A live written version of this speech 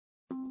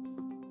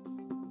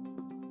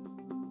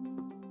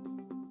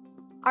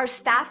Our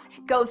staff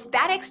goes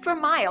that extra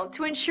mile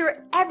to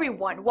ensure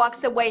everyone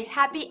walks away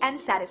happy and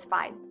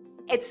satisfied.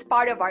 It's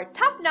part of our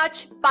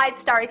top-notch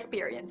 5-star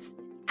experience,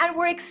 and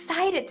we're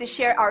excited to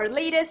share our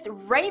latest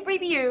rave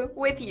review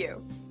with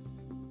you.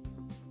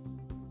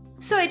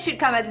 So it should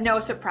come as no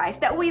surprise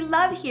that we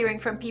love hearing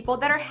from people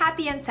that are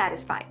happy and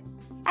satisfied.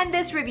 And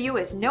this review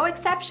is no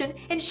exception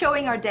in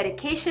showing our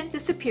dedication to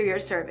superior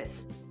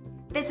service.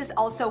 This is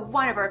also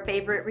one of our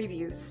favorite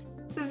reviews.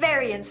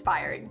 Very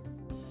inspiring.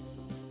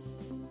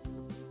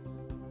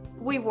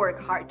 We work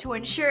hard to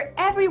ensure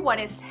everyone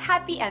is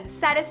happy and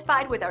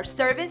satisfied with our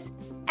service,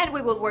 and we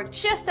will work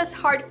just as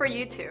hard for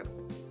you too.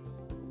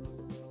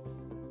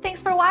 Thanks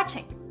for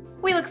watching.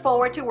 We look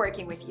forward to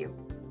working with you.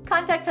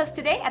 Contact us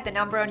today at the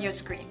number on your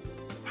screen.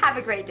 Have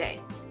a great day.